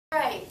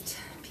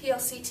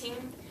PLC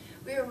team,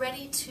 we are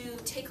ready to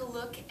take a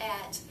look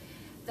at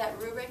that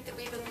rubric that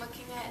we've been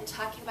looking at and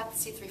talking about the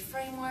C3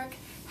 framework,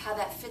 how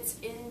that fits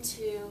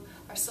into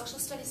our social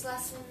studies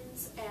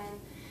lessons. And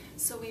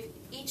so we've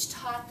each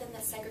taught them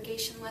the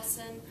segregation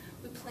lesson.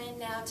 We plan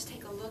now to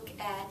take a look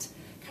at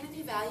kind of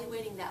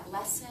evaluating that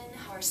lesson,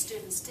 how our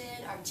students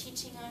did, our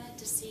teaching on it,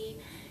 to see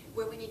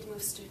where we need to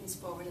move students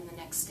forward in the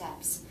next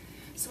steps.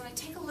 So when I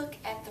take a look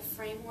at the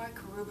framework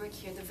rubric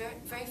here, the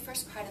very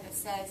first part of it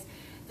says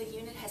the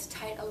unit has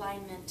tight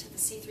alignment to the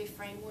C3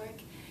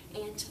 framework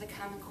and to the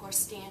Common Core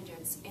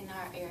standards in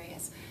our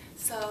areas.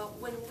 So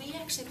when we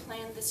actually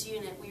planned this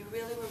unit, we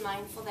really were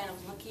mindful then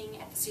of looking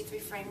at the C3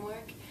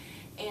 framework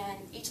and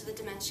each of the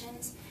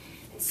dimensions.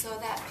 And so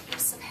that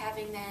piece of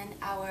having then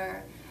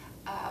our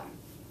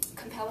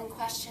compelling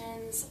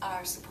questions,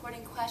 our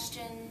supporting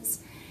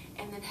questions,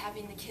 and then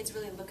having the kids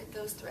really look at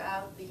those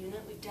throughout the unit.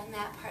 We've done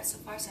that part so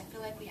far, so I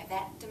feel like we have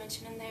that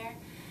dimension in there.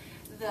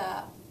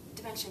 The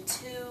dimension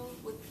 2,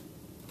 with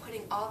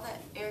putting all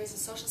the areas of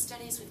social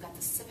studies, we've got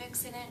the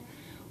civics in it.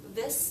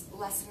 This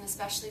lesson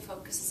especially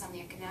focuses on the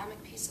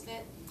economic piece of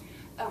it.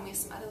 We have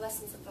some other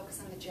lessons that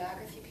focus on the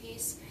geography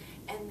piece.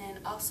 And then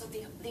also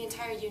the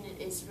entire unit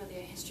is really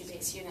a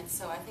history-based unit,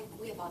 so I think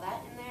we have all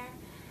that in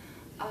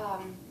there.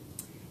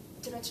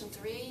 Dimension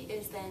 3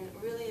 is then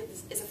really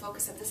is a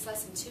focus of this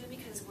lesson too,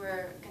 because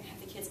we're going to have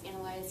the kids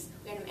analyze,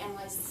 we're going to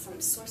analyze some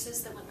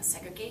sources that went with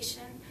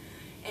segregation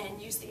and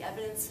use the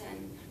evidence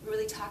and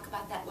really talk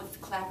about that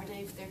with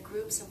collaborative their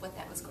groups of what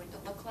that was going to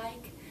look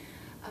like.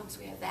 So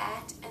we have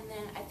that, and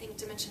then I think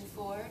Dimension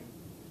 4,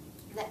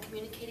 that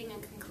communicating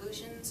and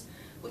conclusions,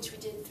 which we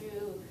did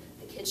through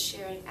the kids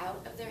sharing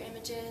out of their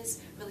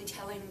images, really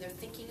telling their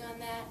thinking on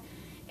that.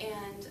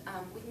 And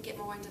we can get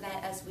more into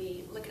that as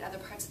we look at other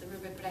parts of the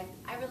rubric, but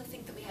I really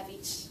think that we have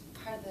each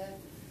part of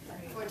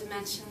the 4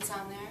 dimensions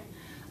on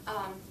there.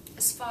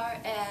 As far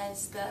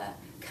as the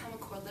Common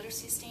Core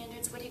literacy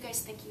standards, what are you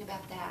guys thinking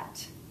about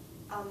that?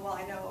 Well,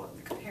 I know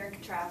the compare and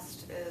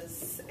contrast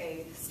is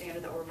a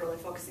standard that we're really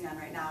focusing on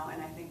right now,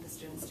 and I think the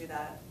students do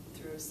that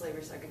through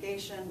slavery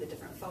segregation, the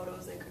different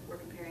photos we're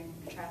comparing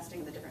and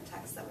contrasting, the different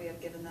texts that we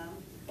have given them.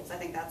 So I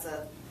think that's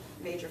a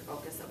major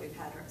focus that we've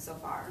had so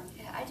far.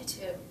 Yeah, I do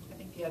too. I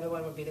think the other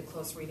one would be the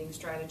close reading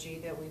strategy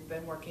that we've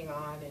been working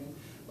on and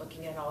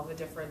looking at all the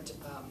different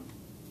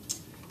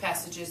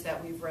passages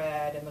that we've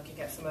read and looking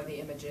at some of the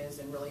images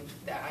and really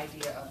that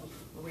idea of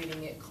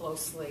reading it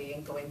closely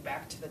and going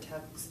back to the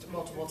text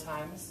multiple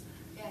times.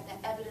 Yeah,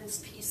 the evidence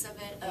piece of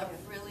it, of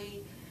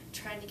really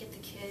trying to get the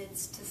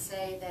kids to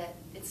say that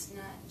it's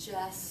not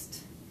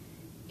just,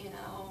 you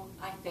know,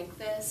 I think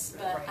this,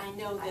 but I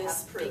know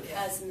this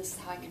because, and this is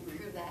how I can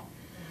prove that.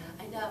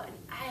 I know,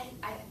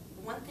 and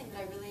one thing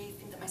that I really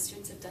think that my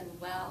students have done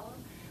well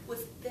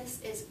with this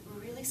is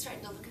really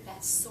starting to look at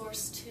that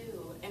source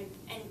too, and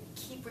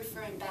keep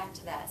referring back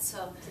to that.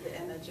 So to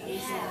the image.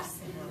 Yeah,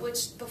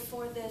 which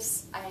before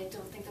this, I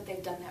don't think that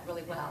they've done that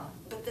really well.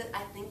 But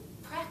I think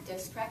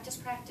practice,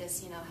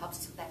 you know,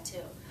 helps with that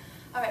too.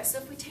 All right, so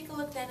if we take a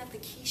look then at the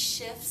key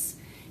shifts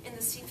in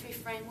the C3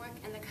 framework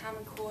and the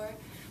Common Core,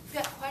 we've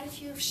got quite a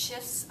few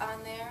shifts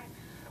on there.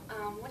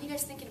 What are you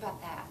guys thinking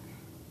about that?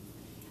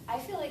 I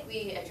feel like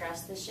we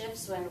addressed the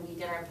shifts when we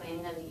did our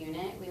planning of the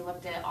unit. We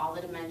looked at all the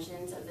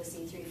dimensions of the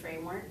C3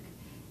 framework,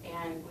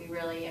 and we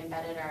really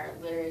embedded our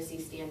literacy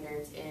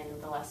standards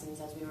in the lessons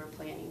as we were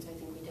planning, so I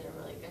think we did a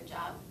really good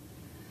job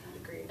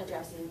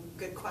addressing.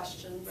 Good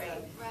questions.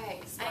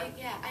 Right.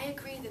 I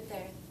agree that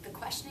the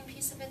questioning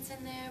piece of it's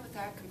in there with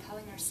our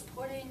compelling, our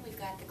supporting. We've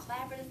got the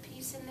collaborative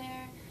piece in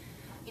there.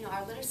 You know,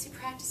 our literacy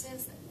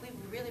practices, we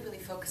really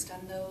focused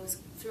on those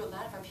through a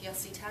lot of our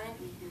PLC time.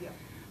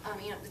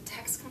 You know, the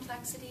text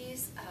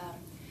complexities,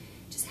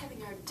 just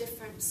having our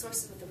different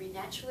sources with the Read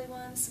Naturally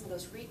ones, some of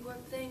those read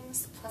work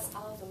things, plus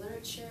all of the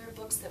literature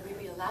books that we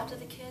read aloud to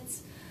the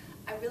kids.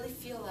 I really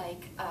feel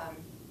like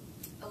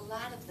a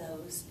lot of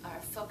those are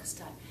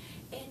focused on.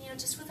 And, you know,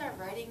 just with our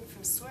writing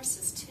from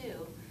sources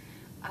too,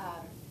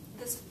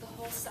 the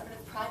whole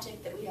summative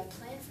project that we have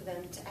planned for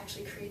them to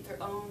actually create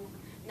their own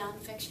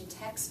nonfiction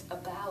text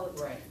about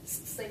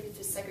slavery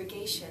through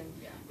segregation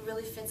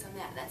really fits on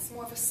that. That's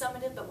more of a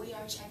summative, but we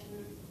are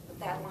checking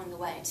that along the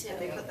way too. And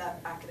they put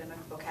that academic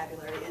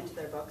vocabulary into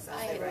their books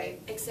as they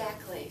write.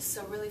 Exactly.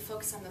 So really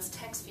focus on those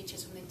text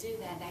features when they do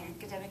that. That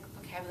academic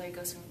vocabulary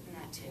goes in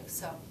that too.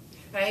 So.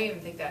 I even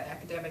think that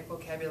academic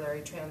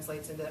vocabulary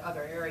translates into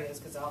other areas,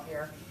 because I'll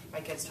hear my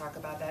kids talk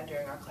about that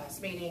during our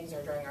class meetings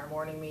or during our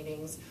morning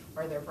meetings,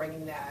 where they're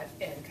bringing that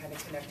and kind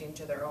of connecting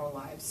to their own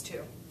lives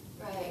too.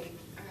 Right,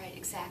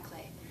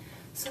 exactly.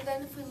 So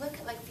then if we look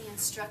at like the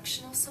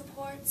instructional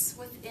supports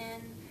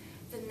within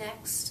the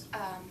next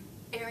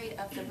area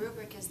of the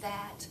rubric is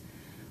that,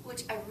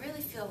 which I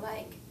really feel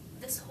like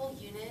this whole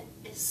unit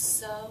is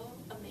so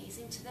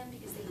amazing to them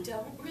because they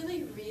don't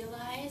really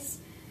realize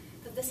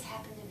that this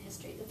happened in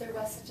history, that there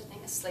was such a thing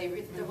as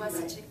slavery, that there was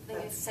such a thing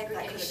as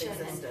segregation.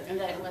 And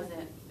that it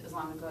wasn't as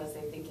long ago as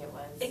they think it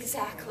was.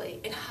 Exactly,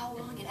 and how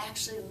long it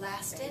actually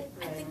lasted.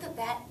 I think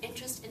that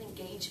interest and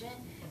engagement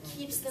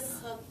keeps them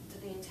hooked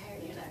to the entire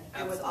unit.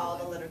 And with all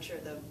the literature,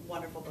 the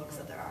wonderful books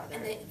that there are there.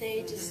 And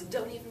they just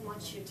don't even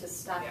want you to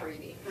stop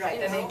reading.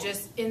 Right. And they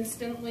just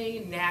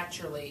instantly,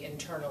 naturally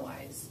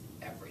internalize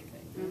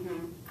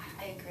everything.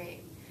 I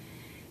agree.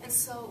 And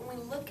so when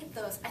we look at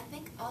those, I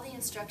think all the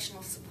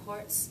instructional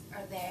supports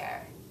are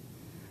there.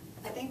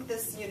 I think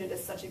this unit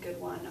is such a good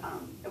one,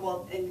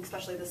 well, and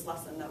especially this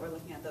lesson that we're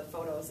looking at, the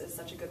photos, is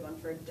such a good one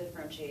for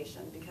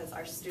differentiation, because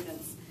our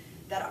students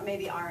that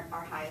maybe aren't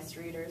our highest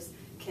readers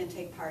can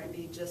take part and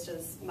be just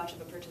as much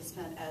of a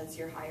participant as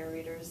your higher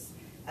readers.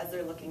 As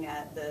they're looking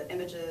at the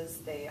images,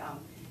 they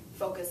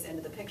focus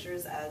into the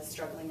pictures as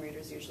struggling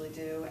readers usually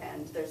do,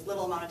 and there's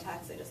little amount of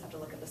text, they just have to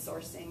look at the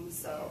sourcing,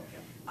 so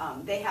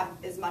they have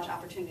as much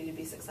opportunity to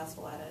be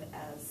successful at it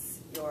as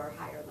your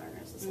higher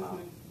learners as well.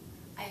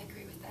 I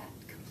agree with that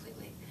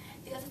completely.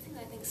 The other thing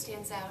that I think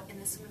stands out in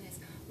this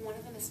one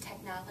of them is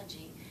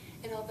technology.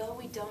 And although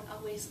we don't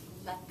always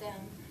let them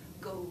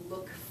go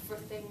look for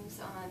things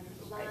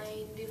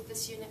online with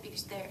this unit,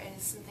 because there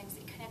is some things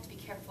that you kind of have to be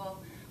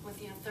careful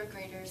with, third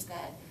graders,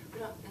 that we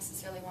don't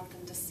necessarily want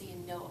them to see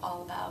and know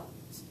all about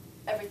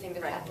everything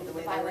that happened with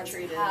the violence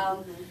and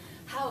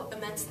how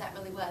immense that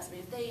really was. I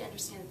mean, if they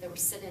understand that there were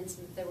sit-ins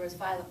and that there was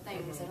violent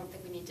things, I don't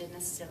think we need to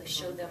necessarily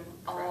show them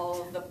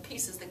all the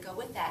pieces that go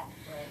with that.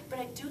 But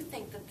I do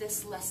think that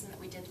this lesson that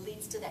we did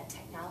leads to that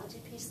technology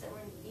piece that we're,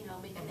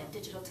 making that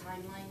digital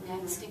timeline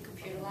next in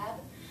Computer Lab,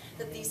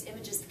 that these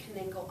images can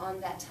then go on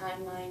that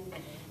timeline,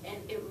 and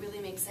it really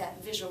makes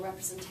that visual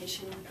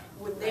representation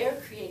when they're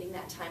creating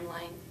that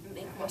timeline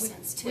make more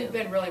sense too. We've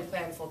been really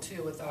planful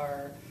too with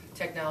our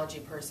technology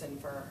person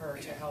for her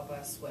to help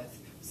us with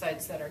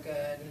sites that are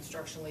good,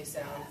 instructionally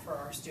sound for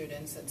our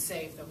students, and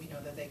safe, that we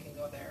know that they can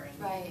go there.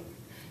 And right.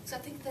 So I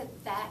think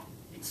that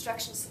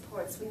instructional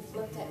supports, we've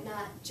looked at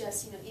not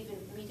just, even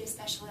media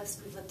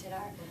specialists, we've looked at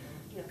our,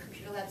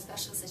 computer lab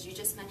specialists, as you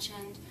just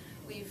mentioned.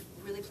 We've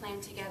really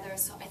planned together.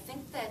 So I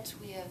think that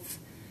we have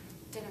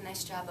done a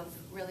nice job of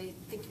really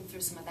thinking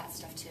through some of that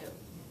stuff too.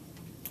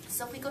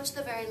 So if we go to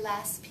the very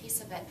last piece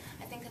of it,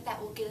 I think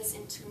that will get us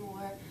into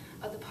more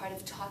of the part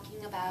of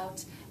talking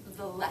about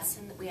the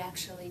lesson that we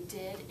actually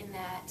did in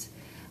that,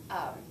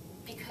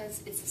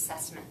 because it's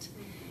assessment.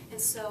 And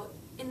so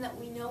in that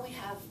we know we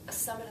have a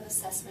summative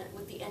assessment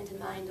with the end in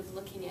mind of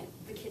looking at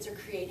the kids are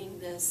creating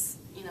this,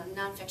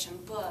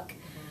 nonfiction book.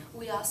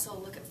 We also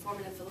look at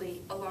formatively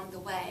along the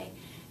way,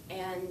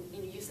 and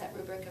use that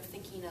rubric of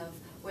thinking of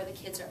where the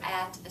kids are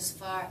at as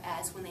far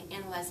as when they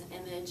analyze an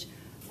image,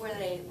 where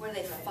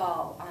they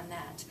fall on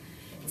that.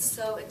 And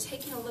so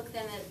taking a look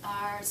then at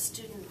our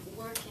student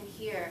work in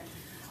here,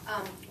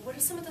 what are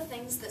some of the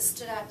things that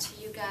stood out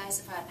to you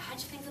guys about how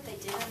do you think that they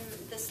did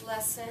in this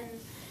lesson,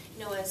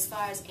 as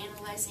far as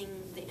analyzing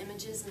the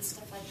images and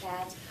stuff like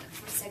that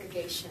for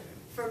segregation?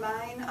 For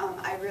mine,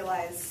 I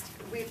realized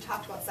we've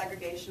talked about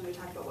segregation, we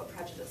talked about what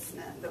prejudice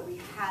meant, but we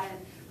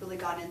hadn't really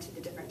gone into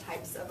the different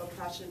types of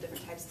oppression,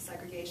 different types of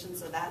segregation,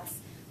 so that's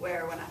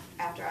where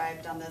after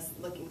I've done this,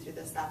 looking through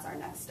this, that's our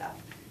next step,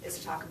 is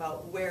to talk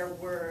about where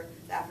were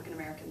the African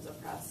Americans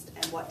oppressed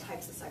and what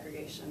types of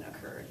segregation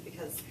occurred,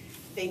 because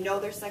they know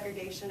there's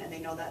segregation and they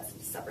know that's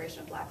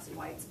separation of blacks and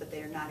whites, but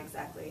they are not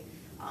exactly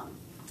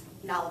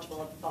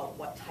knowledgeable about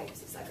what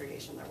types of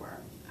segregation there were.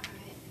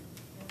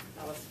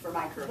 That was for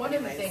my group. One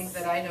of the things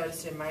that I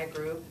noticed in my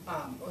group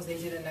was they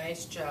did a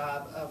nice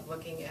job of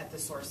looking at the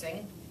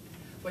sourcing,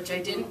 which I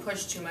didn't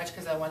push too much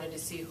because I wanted to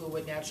see who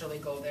would naturally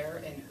go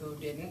there and who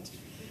didn't.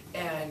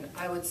 And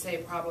I would say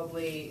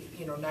probably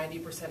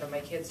 90% of my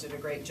kids did a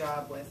great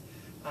job with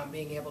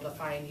being able to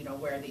find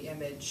where the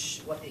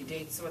image, what the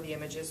dates, where the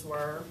images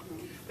were.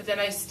 But then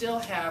I still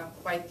have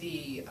quite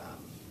the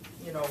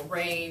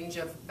range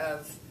of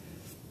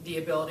the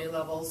ability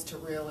levels to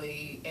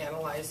really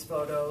analyze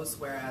photos,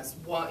 whereas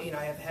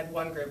I have had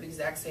one group,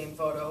 exact same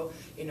photo,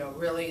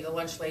 really the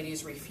lunch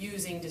ladies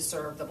refusing to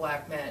serve the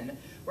black men,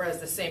 whereas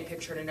the same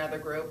picture in another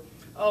group,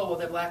 oh, well,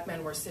 the black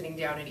men were sitting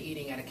down and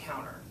eating at a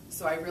counter.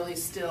 So I really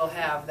still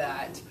have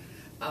that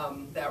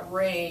that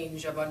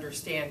range of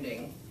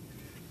understanding.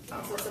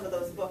 So some of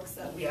those books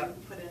that we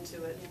put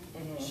into it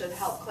should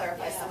help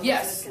clarify some of those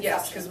misconceptions.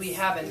 Yes, because we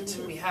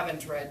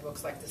haven't read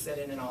books like The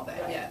Sit-In and all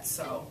that yet.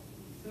 So.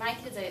 My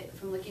kids,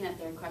 from looking at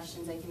their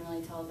questions, I can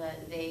really tell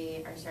that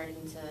they are starting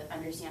to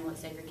understand what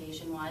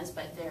segregation was,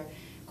 but their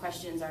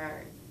questions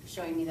are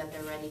showing me that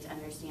they're ready to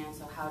understand,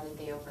 so how did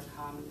they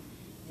overcome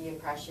the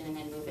oppression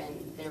and move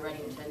in? They're ready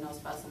to know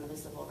about some of the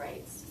civil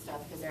rights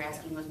stuff, because they're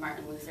asking, was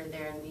Martin Luther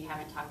there? And we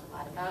haven't talked a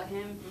lot about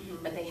him,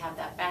 but they have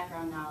that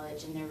background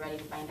knowledge, and they're ready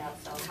to find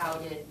out, so how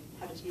did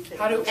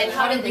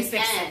this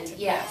end?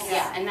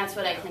 Yeah, and that's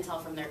what I can tell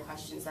from their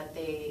questions, that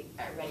they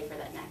are ready for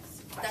that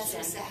next question. That's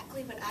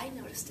exactly what I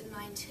noticed in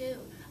mine too.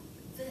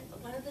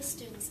 One of the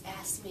students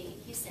asked me,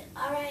 he said,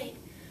 all right,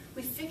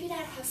 we figured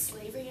out how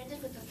slavery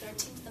ended with the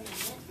 13th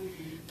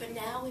Amendment, but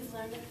now we've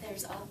learned that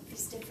there's all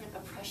these different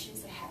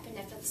oppressions that happened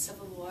after the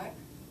Civil War.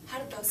 How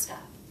did those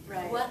stop?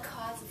 Right. What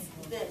causes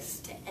this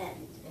to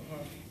end?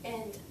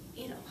 And,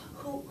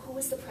 who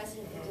was the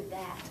president who did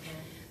that?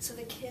 So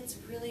the kids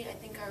really, I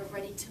think, are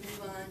ready to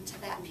move on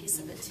to that piece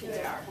of it too.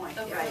 They are. Of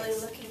Right. really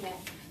looking at.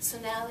 So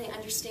now they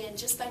understand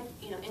just by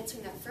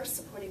answering that first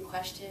supporting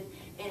question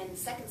and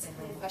second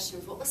supporting question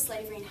of what was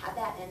slavery and how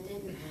that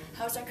ended, and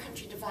how is our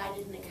country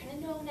divided, and they kind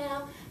of know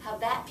now how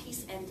that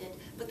piece ended.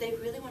 But they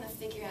really want to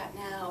figure out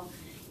now,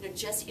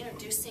 just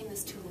introducing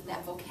this to them with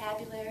that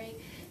vocabulary,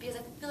 because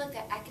I feel like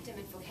that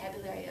academic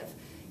vocabulary of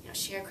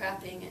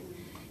sharecropping and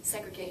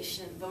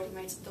segregation, voting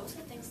rights, those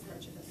are things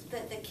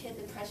that the kid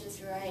and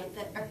prejudice, right,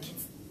 that our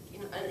kids,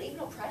 and even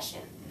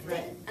oppression, they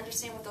Right. didn't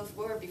understand what those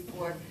were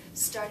before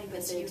starting But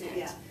this they unit. do,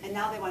 yeah. And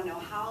now they want to know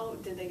how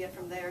did they get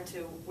from there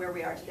to where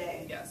we are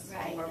today? Yes.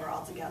 Right. And where we're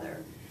all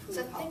together. Who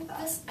So helped that?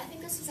 I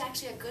think this is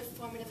actually a good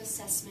formative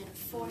assessment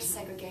for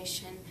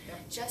segregation,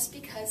 Yep. just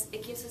because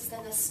it gives us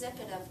then a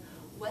snippet of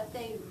what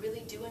they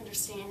really do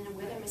understand and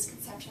where their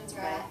misconceptions are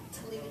at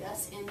to lead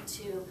us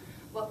into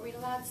what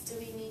read-alouds do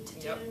we need to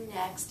do Yep.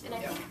 next. And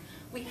I Yep. think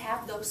we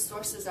have those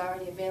sources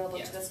already available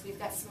Yes. to us. We've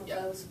got some of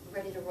Yep. those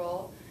ready to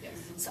roll. Yes.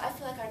 So I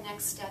feel like our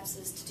next steps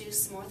is to do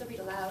some more of the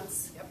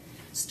read-alouds, Yep.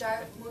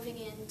 start moving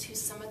into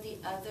some of the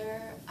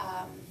other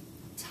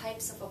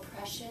types of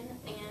oppression,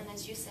 and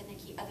as you said,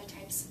 Nikki, other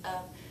types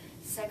of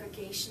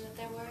segregation that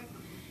there were,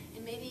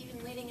 and maybe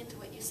even leading into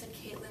what you said,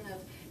 Caitlin,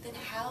 of then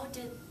how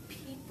did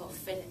people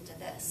fit into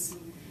this?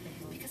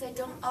 Because I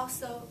don't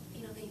also,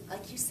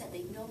 like you said,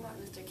 they know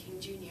Martin Luther King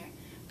Jr.,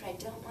 but I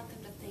don't want them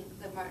to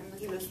think that Martin Luther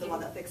He King... was the one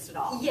that fixed it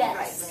all.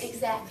 Yes, Right.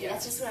 exactly. Yes.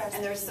 That's just what I was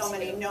And there's so thinking,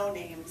 many too. no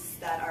names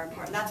that are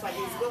important. That's why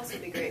these books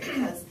would be great,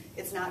 because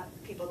it's not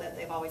people that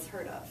they've always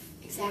heard of.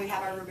 So we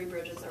have our Ruby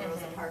Bridges, our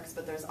Rosa Parks,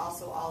 but there's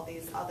also all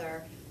these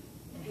other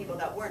people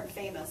that weren't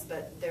famous,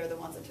 but they're the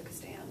ones that took a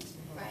stand.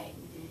 Right.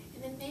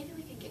 And then maybe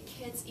we can get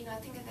kids, I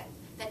think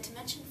that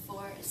Dimension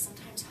 4 is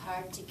sometimes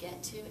hard to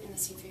get to in the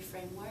C3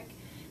 framework.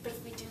 But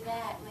if we do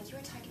that, like you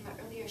were talking about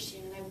earlier,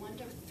 Shannon, I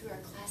wonder through our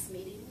class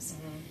meetings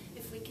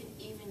if we can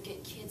even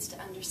get kids to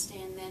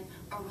understand then,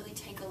 or really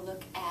take a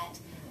look at,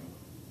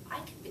 I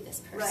could be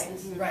this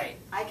person. Right.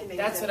 I can make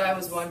That's a what I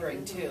was difference.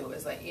 wondering too.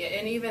 Is like,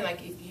 and even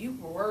like if you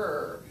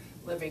were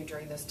living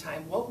during this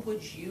time, what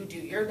would you do?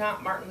 You're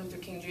not Martin Luther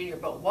King Jr.,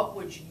 but what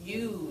would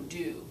you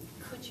do?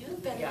 Could you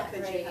have been Yeah. that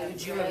Could you brave? have-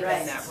 Could you have Right.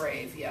 been that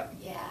brave? Yep.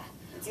 Yeah.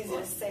 It's easy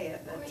to say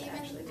it, Or but to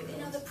actually do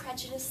even, it. the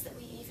prejudice that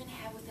we even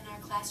have within our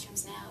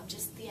classrooms now,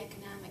 just the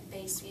economic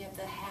base. We have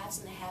the haves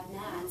and the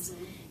have-nots.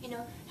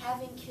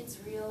 Having kids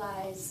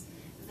realize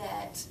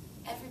that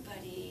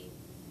everybody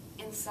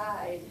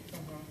inside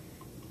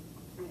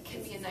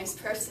can be a nice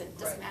person. It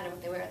doesn't Right. matter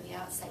what they wear on the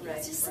outside. Right,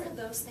 It's just some right. of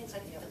those things I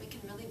think that we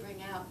can really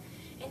bring out.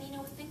 And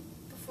think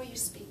before you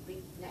speak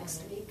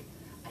next week,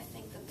 I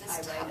think that this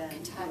Tie right talk in.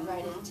 can tie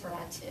right Mhm. into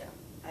that too.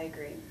 I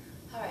agree.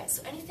 All right,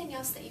 so anything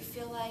else that you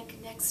feel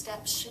like next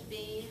steps should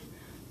be?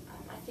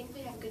 I think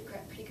we have a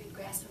pretty good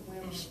grasp of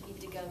where we should need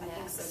to go I think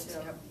next. so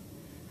too. Yep.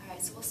 All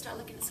right, so we'll start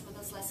looking at some of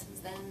those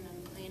lessons then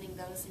and planning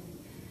those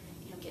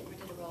and getting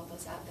ready to roll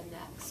those out then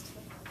next.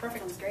 Perfect.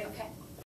 Sounds great. Okay.